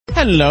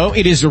Hello,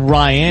 it is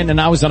Ryan,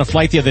 and I was on a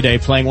flight the other day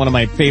playing one of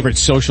my favorite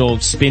social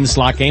spin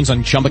slot games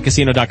on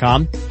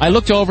ChumbaCasino.com. I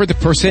looked over at the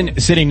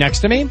person sitting next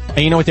to me, and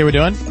you know what they were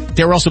doing?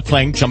 They were also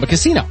playing Chumba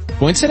Casino.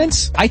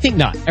 Coincidence? I think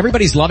not.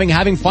 Everybody's loving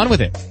having fun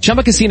with it.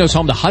 Chumba Casino is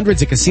home to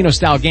hundreds of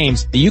casino-style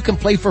games that you can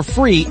play for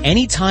free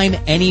anytime,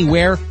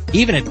 anywhere,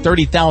 even at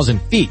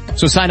 30,000 feet.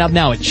 So sign up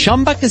now at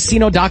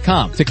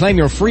ChumbaCasino.com to claim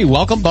your free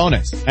welcome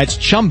bonus. That's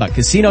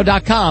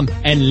ChumbaCasino.com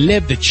and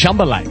live the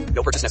Chumba life.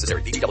 No purchase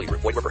necessary. VGW.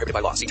 Void where prohibited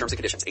by law. See terms and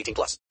conditions. 18+.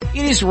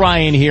 It is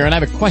Ryan here, and I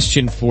have a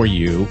question for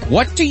you.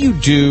 What do you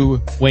do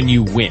when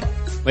you win?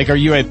 Like, are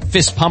you a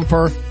fist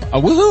pumper, a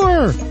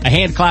woohooer, a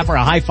hand clapper,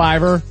 a high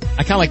fiver?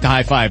 I kind of like the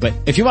high five, but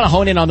if you want to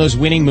hone in on those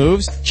winning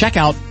moves, check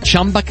out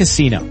Chumba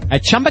Casino.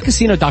 At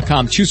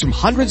ChumbaCasino.com, choose from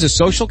hundreds of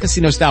social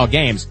casino-style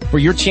games for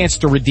your chance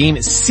to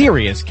redeem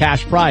serious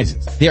cash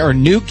prizes. There are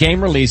new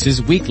game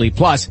releases weekly,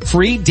 plus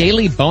free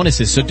daily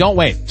bonuses, so don't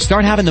wait.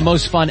 Start having the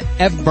most fun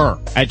ever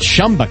at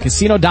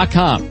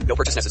ChumbaCasino.com. No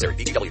purchase necessary.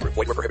 VGW. Void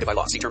where prohibited by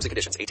law. See terms and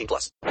conditions.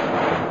 18+.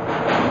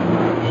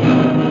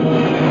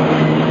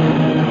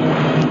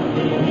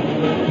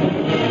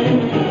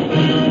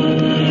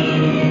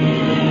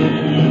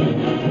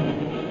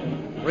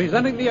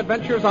 Presenting the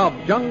adventures of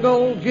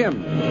Jungle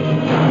Jim.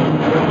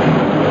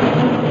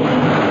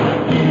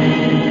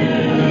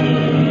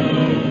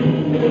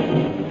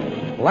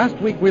 Last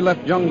week we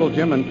left Jungle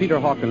Jim and Peter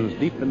Hawkins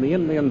deep in the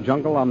Indian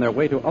jungle on their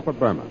way to Upper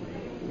Burma.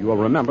 You will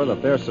remember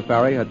that their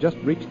safari had just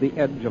reached the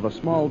edge of a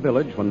small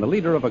village when the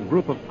leader of a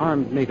group of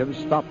armed natives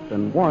stopped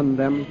and warned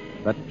them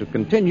that to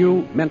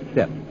continue meant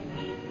death.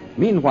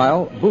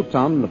 Meanwhile,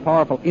 Bhutan, the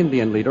powerful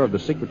Indian leader of the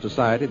secret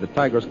society, the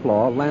Tiger's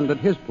Claw, landed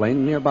his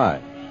plane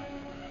nearby.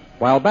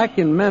 While back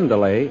in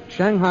Mandalay,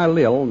 Shanghai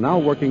Lil, now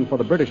working for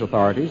the British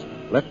authorities,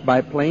 left by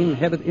plane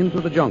headed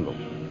into the jungle.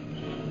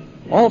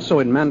 Also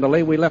in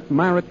Mandalay, we left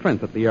Myra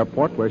Trent at the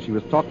airport where she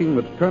was talking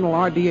with Colonel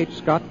R.D.H.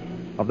 Scott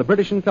of the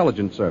British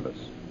Intelligence Service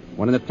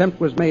when an attempt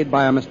was made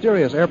by a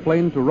mysterious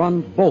airplane to run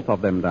both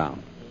of them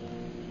down.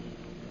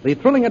 The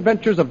thrilling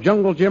adventures of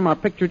Jungle Jim are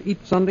pictured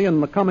each Sunday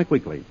in the Comic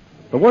Weekly,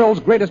 the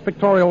world's greatest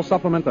pictorial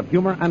supplement of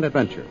humor and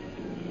adventure.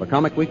 The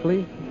Comic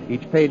Weekly,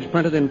 each page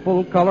printed in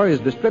full color, is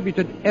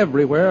distributed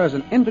everywhere as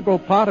an integral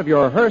part of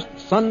your Hearst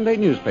Sunday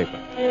newspaper.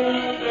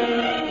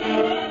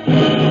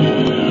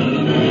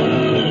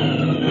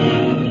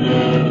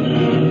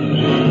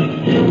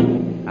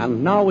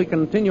 And now we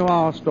continue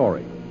our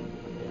story.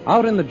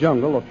 Out in the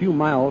jungle, a few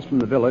miles from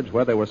the village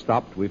where they were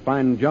stopped, we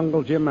find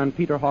Jungle Jim and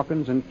Peter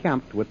Hawkins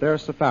encamped with their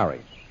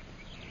safari.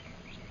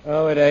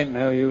 Oh, it ain't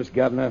no use,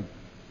 Governor.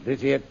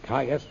 This here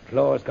Tiger's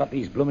Claw's got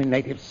these blooming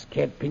natives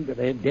scared pink that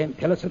they daren't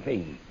tell us a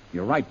thing.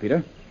 You're right,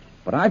 Peter.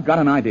 But I've got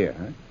an idea.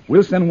 Huh?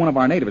 We'll send one of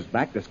our natives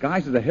back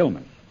disguised as a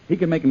hillman. He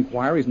can make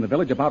inquiries in the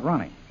village about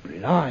Ronnie.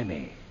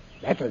 Blimey.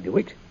 That'll do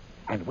it.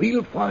 And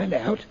we'll find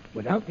out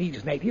without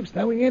these natives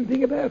knowing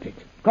anything about it.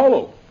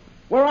 Kolu!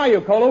 Where are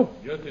you, Kolu?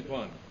 Yes, it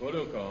one.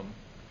 Kolu come.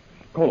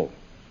 Kolu,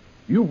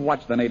 you've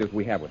watched the natives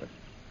we have with us.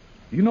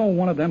 Do you know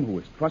one of them who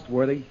is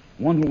trustworthy?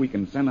 One who we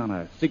can send on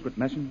a secret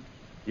mission?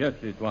 Yes,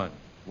 it one.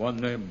 One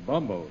named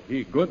Bumbo.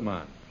 He good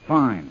man.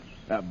 Fine.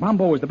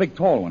 Bumbo is the big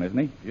tall one, isn't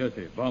he? Yes,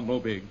 Bumbo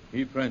big.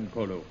 He friend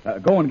Kolu.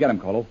 Go and get him,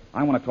 Kolu.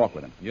 I want to talk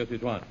with him. Yes,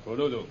 it one.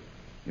 Kolu do.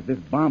 If this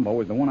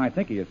Bumbo is the one I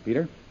think he is,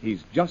 Peter,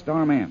 he's just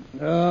our man.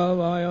 Oh,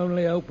 I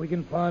only hope we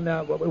can find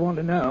out what we want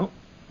to know.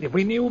 If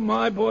we knew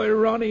my boy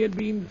Ronnie had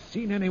been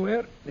seen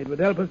anywhere, it would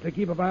help us to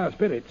keep up our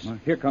spirits. Well,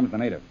 here comes the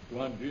native.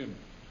 One Jim.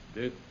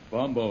 This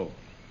Bumbo.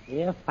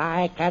 If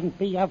I can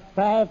be of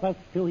service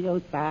to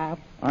you, sir.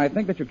 I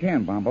think that you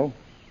can, Bumbo.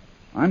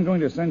 I'm going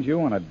to send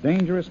you on a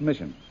dangerous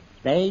mission.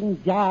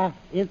 Danger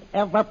is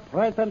ever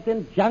present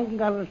in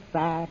jungle,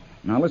 sir.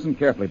 Now listen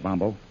carefully,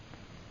 Bumbo.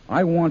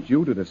 I want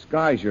you to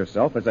disguise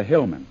yourself as a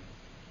hillman,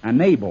 a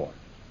neighbor,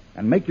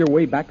 and make your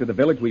way back to the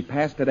village we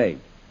passed today.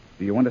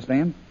 Do you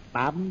understand?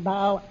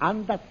 Bumbo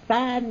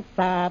understand,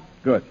 sir.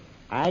 Good.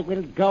 I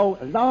will go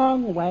a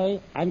long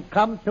way and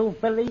come to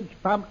village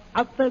from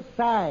other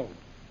side.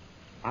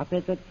 What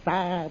is it,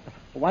 sir,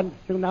 wants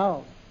to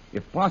know?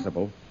 If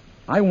possible,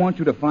 I want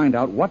you to find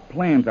out what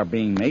plans are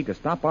being made to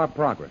stop our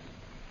progress.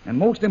 And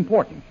most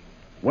important,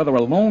 whether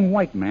a lone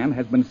white man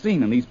has been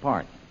seen in these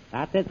parts.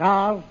 That is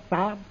all,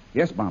 sir?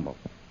 Yes, Bumbo.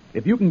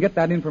 If you can get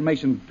that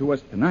information to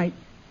us tonight,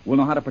 we'll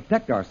know how to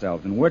protect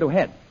ourselves and where to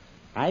head.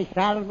 I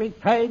shall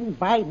return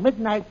by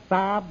midnight,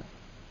 sir,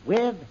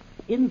 with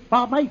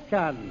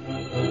information.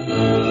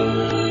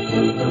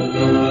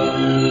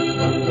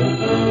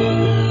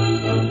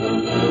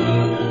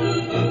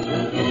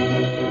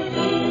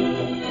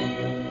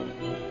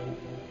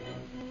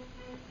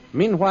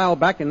 Meanwhile,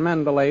 back in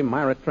Mandalay,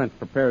 Myra Trent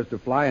prepares to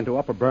fly into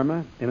Upper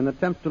Burma in an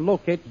attempt to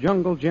locate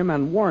Jungle Jim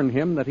and warn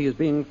him that he is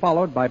being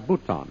followed by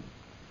Bhutan.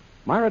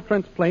 Myra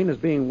Trent's plane is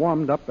being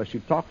warmed up as she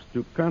talks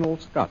to Colonel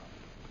Scott.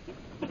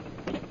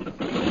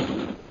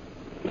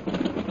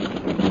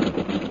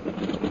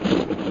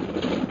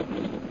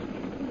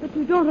 But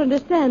you don't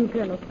understand,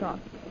 Colonel Scott.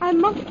 I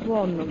must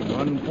warn them.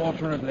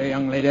 Unfortunately,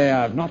 young lady,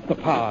 I have not the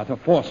power to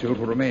force you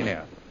to remain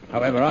here.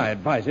 However, I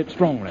advise it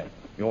strongly.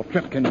 Your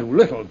trip can do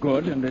little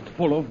good, and it's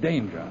full of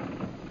danger.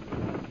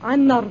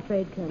 I'm not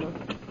afraid, Colonel.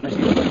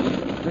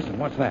 Listen,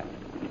 what's that?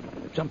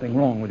 There's something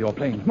wrong with your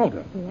plane's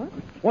motor. What?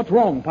 What's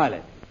wrong,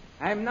 pilot?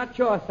 I'm not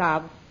sure,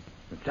 Sab.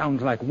 It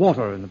sounds like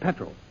water in the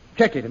petrol.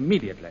 Check it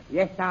immediately.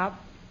 Yes, Sab.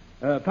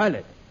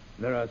 Pilot,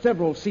 there are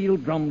several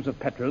sealed drums of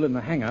petrol in the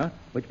hangar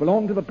which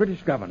belong to the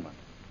British government.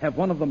 Have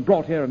one of them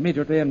brought here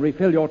immediately and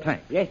refill your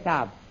tank. Yes,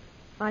 Sab.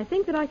 I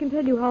think that I can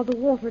tell you how the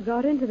water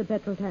got into the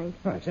petrol tank.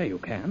 I say you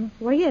can.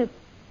 Why, yes.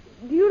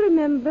 Do you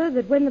remember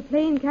that when the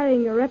plane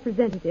carrying your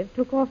representative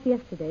took off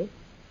yesterday,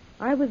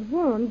 I was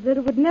warned that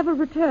it would never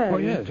return? Oh,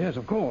 yes,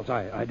 of course.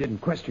 I didn't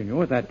question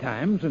you at that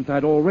time, since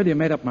I'd already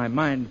made up my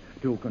mind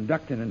to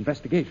conduct an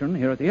investigation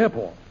here at the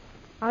airport.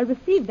 I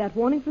received that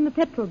warning from the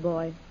petrol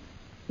boy.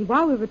 And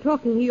while we were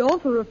talking, he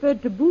also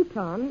referred to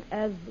Bhutan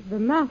as the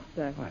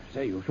master. I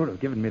say, you should have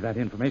given me that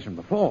information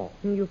before.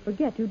 And you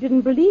forget, you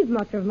didn't believe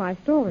much of my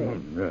story.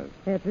 Yes.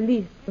 At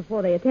least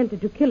before they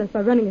attempted to kill us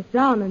by running us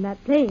down in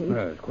that plane.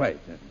 Yes, quite.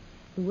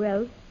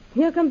 Well,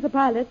 here comes the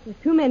pilot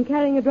with 2 men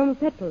carrying a drum of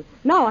petrol.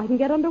 Now I can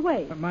get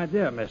underway. My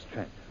dear Miss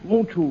Trent,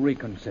 won't you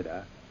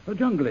reconsider? The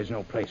jungle is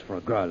no place for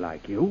a girl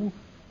like you.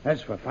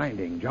 As for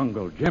finding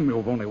Jungle Jim,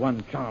 you've only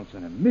one chance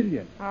in a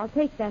million. I'll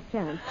take that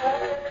chance.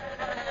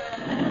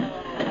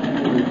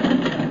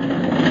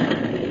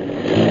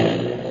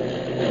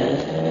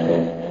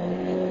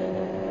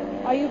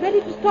 Are you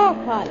ready to start,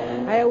 pilot?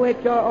 I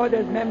await your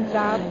orders, Mem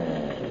Sab.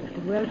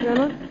 Well,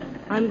 Colonel,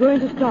 I'm going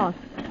to start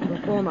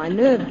before my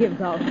nerve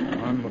gives out.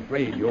 I'm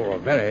afraid you're a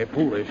very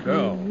foolish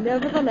girl.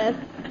 Nevertheless,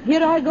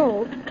 here I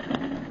go.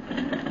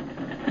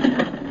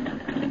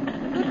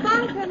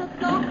 Goodbye, Colonel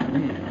Scott.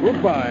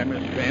 Goodbye,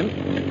 Miss Trent.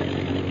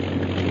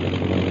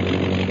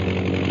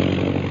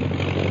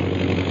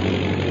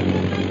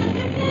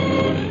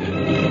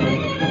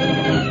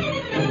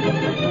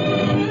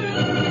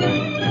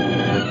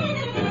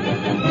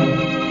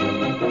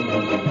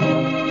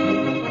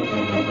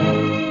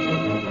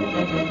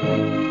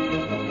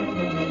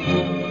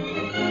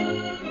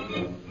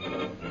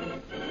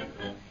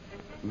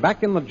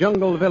 Back in the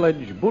jungle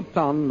village,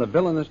 Bhutan, the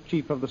villainous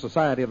chief of the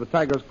Society of the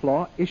Tiger's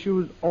Claw,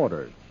 issues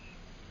orders.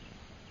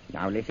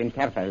 Now listen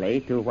carefully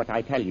to what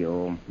I tell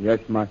you. Yes,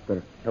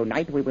 Master.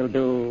 Tonight we will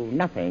do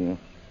nothing.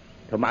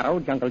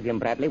 Tomorrow, Jungle Jim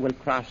Bradley will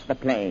cross the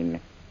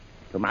plain.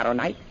 Tomorrow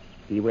night,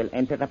 he will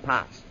enter the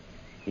pass.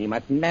 He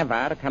must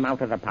never come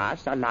out of the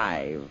pass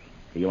alive.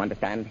 Do you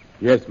understand?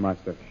 Yes,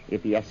 Master.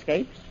 If he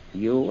escapes,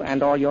 you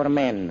and all your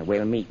men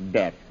will meet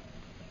death.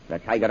 The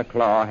Tiger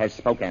Claw has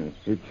spoken.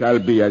 It shall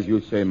be as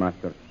you say,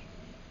 Master.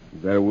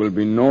 There will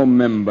be no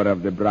member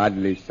of the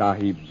Bradley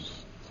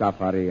Sahib's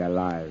safari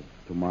alive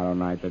tomorrow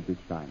night at this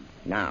time.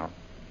 Now,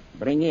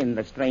 bring in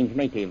the strange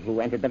native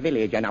who entered the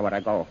village an hour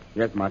ago.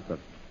 Yes, Master.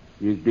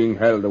 He is being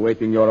held,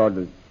 awaiting your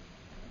orders.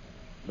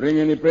 Bring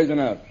in the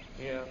prisoner.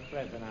 Here,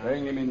 prisoner.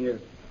 Bring him in here.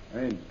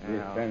 Here,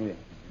 stand here.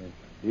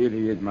 Here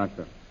he is,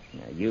 Master.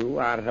 You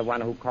are the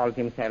one who calls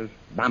himself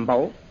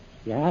Bambo?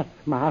 Yes,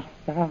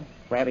 Master.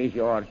 Where is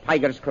your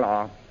Tiger's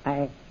Claw?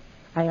 I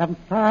am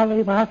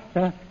sorry,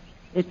 Master.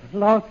 It's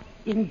lost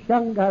in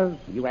jungle.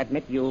 You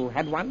admit you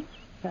had one?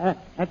 As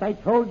I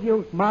told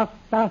you,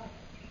 Master,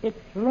 it's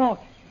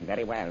lost.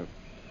 Very well.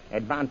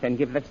 Advance and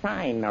give the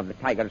sign of the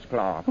Tiger's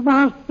Claw.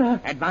 Master.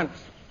 Advance.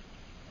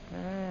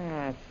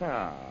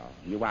 So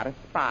you are a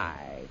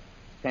spy.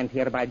 Sent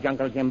here by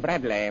Jungle Jim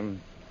Bradley.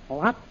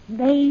 What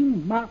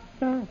name,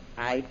 Master?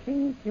 I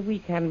think we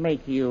can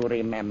make you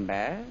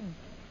remember.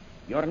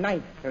 Your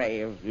knife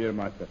slave. Here,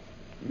 Master.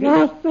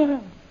 Master.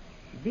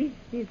 This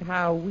is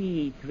how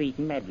we treat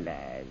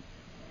meddlers.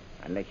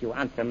 Unless you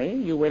answer me,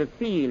 you will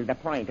feel the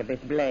point of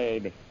this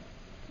blade.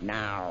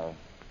 Now,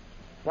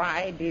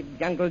 why did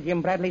Jungle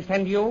Jim Bradley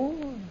send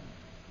you?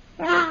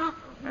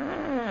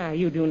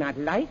 You do not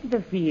like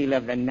the feel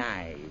of the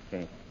knife.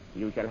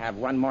 You shall have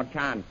one more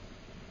chance.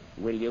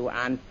 Will you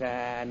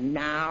answer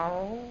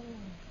now?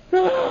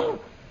 No!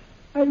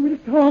 I will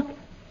talk.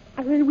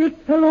 I will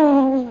tell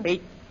all.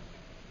 Speak.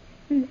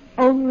 He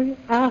only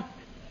asked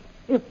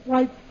if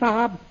White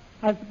Sab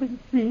has been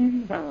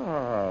seen.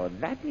 Oh,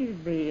 that is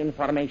the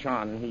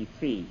information he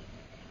seeks.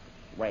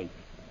 Wait.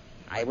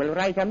 I will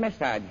write a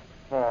message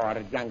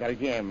for Jungle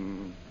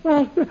Jim.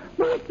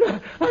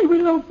 Master, I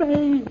will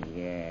obey.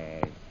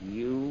 Yes,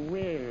 you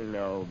will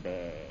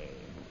obey.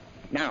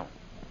 Now,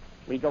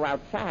 we go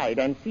outside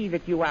and see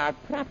that you are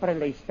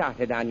properly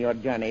started on your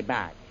journey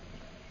back.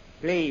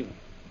 Cleve,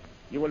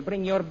 you will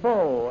bring your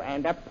bow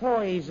and a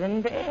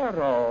poisoned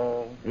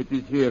arrow. It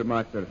is here,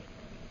 Master.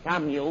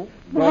 Come, you.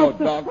 Go,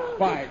 dog,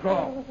 spy,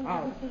 go.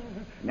 Out.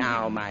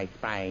 Now, my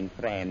spying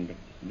friend,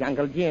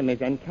 Jungle Jim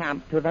is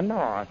encamped to the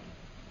north.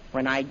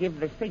 When I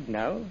give the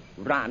signal,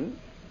 run.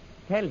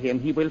 Tell him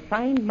he will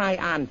find my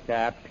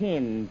answer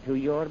pinned to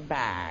your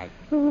back.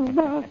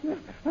 Master.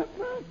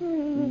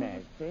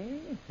 Mercy?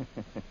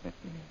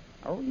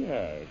 Oh,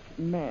 yes,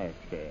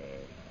 mercy.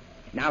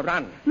 Now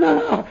run.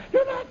 No,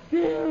 do not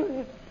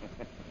kill.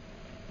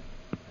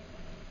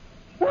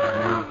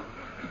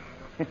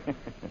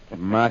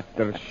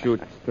 Master,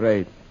 shoot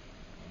straight.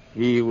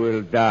 he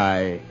will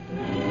die.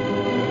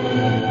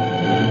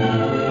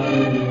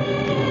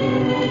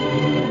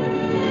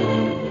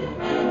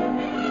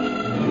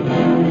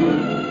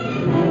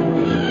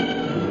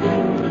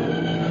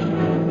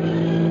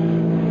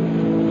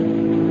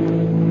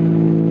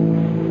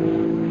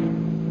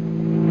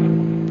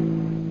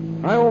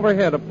 High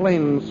overhead, a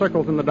plane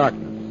circles in the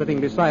darkness. Sitting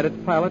beside its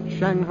pilot,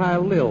 Shanghai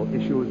Lil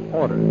issues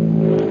orders.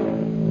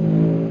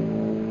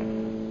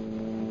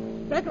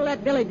 Circle that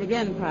village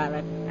again,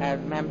 pilot. As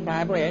Mem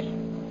Sahib wish.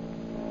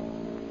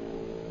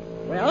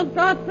 Well,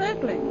 start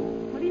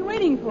circling. What are you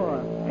waiting for?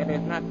 It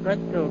is not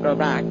good to go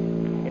back.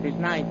 It is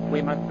night.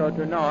 We must go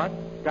to north,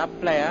 drop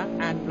flare,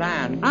 and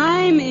land.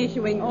 I'm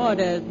issuing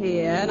orders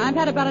here, and I've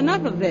had about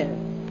enough of this.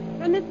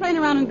 Turn this plane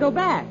around and go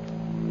back.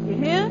 You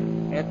hear?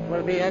 It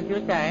will be as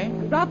you say.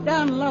 Drop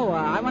down lower.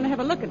 I want to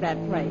have a look at that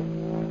place.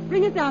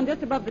 Bring us down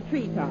just above the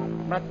treetop.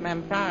 But,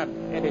 Mem Sahib,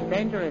 it is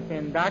dangerous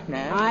in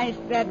darkness. I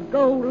said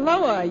go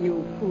lower,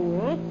 you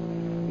fool.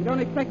 You don't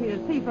expect me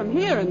to see from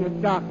here in this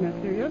darkness,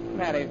 do you?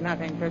 There is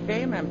nothing to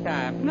see, Mem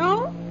Sahib.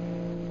 No?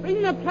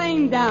 Bring the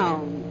plane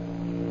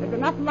down. There's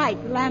enough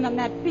light to land on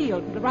that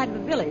field to the right of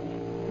the village.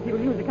 If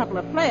you'll use a couple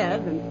of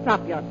flares and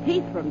stop your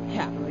teeth from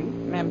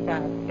chattering. Mem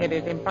Sahib, it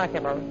is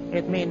impossible.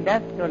 It means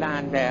death to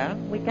land there.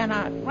 We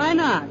cannot. Why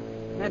not?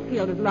 That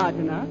field is large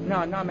enough.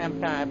 No, Mem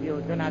Sahib,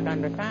 you do not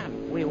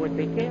understand. We would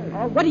be killed.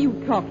 Oh, what are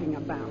you talking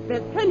about?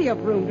 There's plenty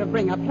of room to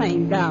bring a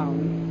plane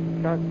down.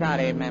 So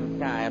sorry, Mem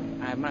Sahib.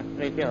 I must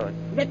refuse.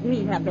 Let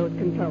me have those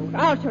controls.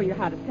 I'll show you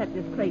how to set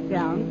this crate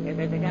down. It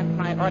is against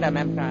my order,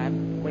 Mem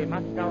Sahib. We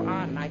must go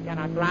on. I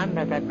cannot land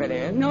at that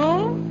village.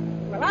 No?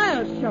 Well,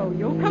 I'll show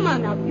you. Come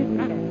on now, get me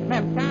there.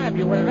 Mem Sahib,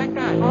 you will wreck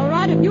us. All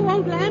right, if you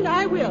won't land,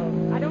 I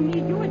will. I don't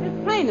need you in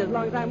this plane as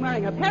long as I'm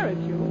wearing a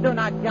parachute. Do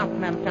not jump,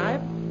 Mem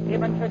Sahib.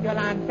 Even should you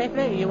land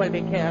safely, you will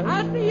be killed.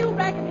 I'll see you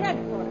back at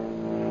headquarters.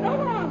 So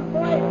long,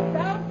 boy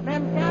scout.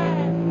 Mem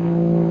Sahib.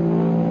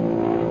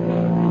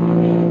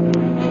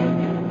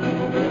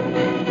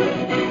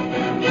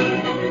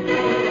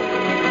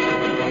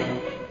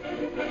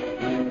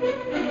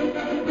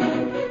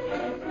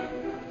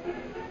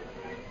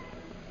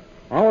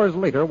 Hours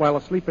later, while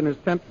asleep in his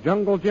tent,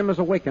 Jungle Jim is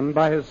awakened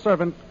by his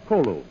servant,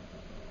 Kolu.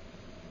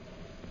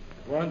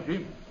 One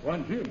Jim.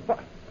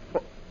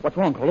 What's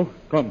wrong, Kolo?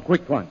 Come,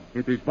 quick one.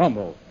 It is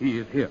Bumbo. He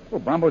is here. Oh,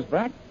 Bombo's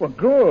back? Well,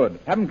 good.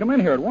 Have him come in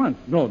here at once.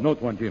 No,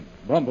 not one Jim.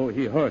 Bumbo,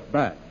 he hurt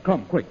bad.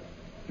 Come, quick.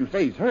 You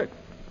say he's hurt.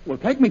 Well,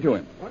 take me to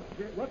him.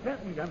 What's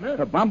happened,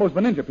 Governor? Bombo's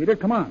been injured, Peter.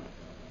 Come on.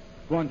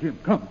 Go on, Jim.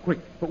 Come, quick.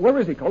 But where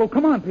is he, Kolo?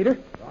 Come on, Peter.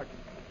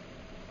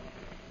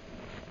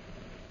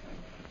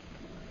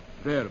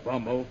 There,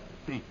 Bumbo.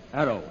 See,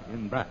 arrow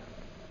in back.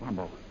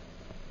 Bombo.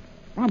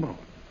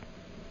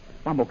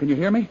 Bombo, can you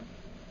hear me?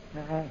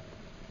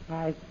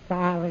 I'm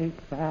sorry,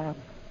 Sam.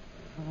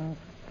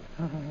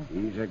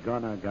 He's a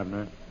gunner,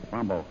 Governor.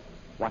 Bombo,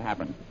 what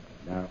happened?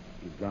 No,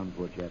 he's gone,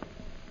 poor chap.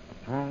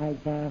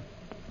 Tiger.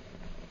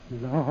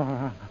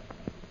 Laura.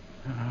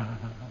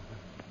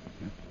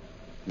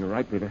 You're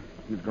right, Peter.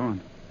 He's gone.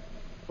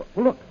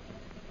 Well, look.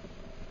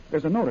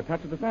 There's a note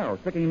attached to this arrow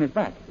sticking in his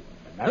back.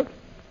 A note?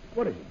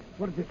 What is it?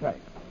 What does it say?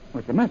 Well,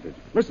 it's a message.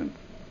 Listen.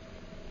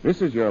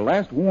 This is your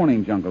last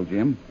warning, Jungle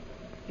Jim.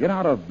 Get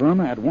out of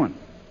Burma at once.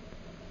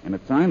 And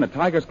it's signed the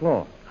Tiger's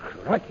Claw.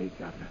 Crikey,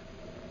 Governor.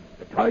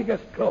 The Tiger's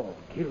Claw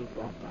killed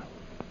Bumbo.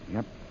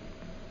 Yep.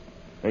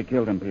 They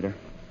killed him, Peter.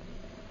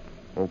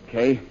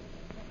 Okay.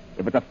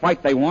 If it's a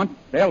fight they want,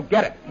 they'll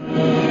get it.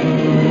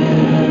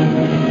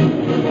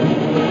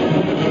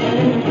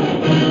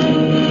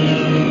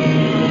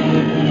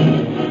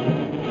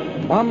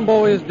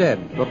 Bumbo is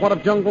dead, but what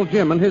of Jungle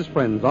Jim and his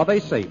friends? Are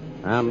they safe?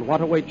 And what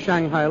awaits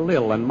Shanghai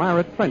Lil and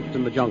Myra Trench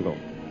in the jungle?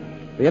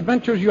 The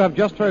adventures you have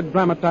just heard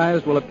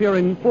dramatized will appear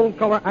in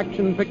full-color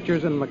action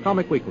pictures in the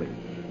Comic Weekly,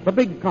 the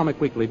big Comic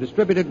Weekly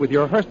distributed with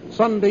your Hearst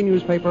Sunday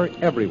newspaper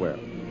everywhere.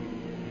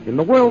 In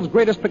the world's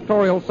greatest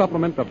pictorial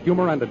supplement of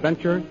humor and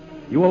adventure,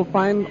 you will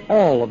find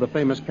all of the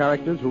famous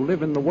characters who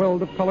live in the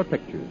world of color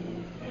pictures.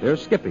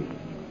 There's Skippy,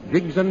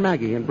 Jiggs and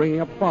Maggie in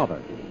Bringing Up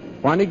Father,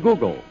 Barney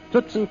Google,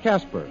 Toots and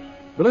Casper,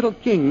 the Little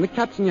King, the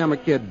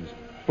Katzenjammer Kids,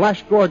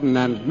 Flash Gordon,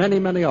 and many,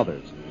 many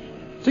others.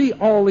 See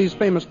all these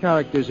famous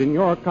characters in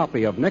your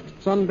copy of next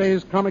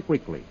Sunday's Comic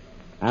Weekly.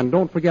 And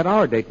don't forget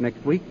our date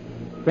next week,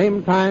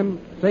 same time,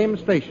 same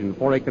station,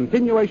 for a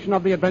continuation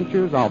of the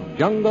adventures of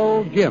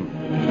Jungle Jim.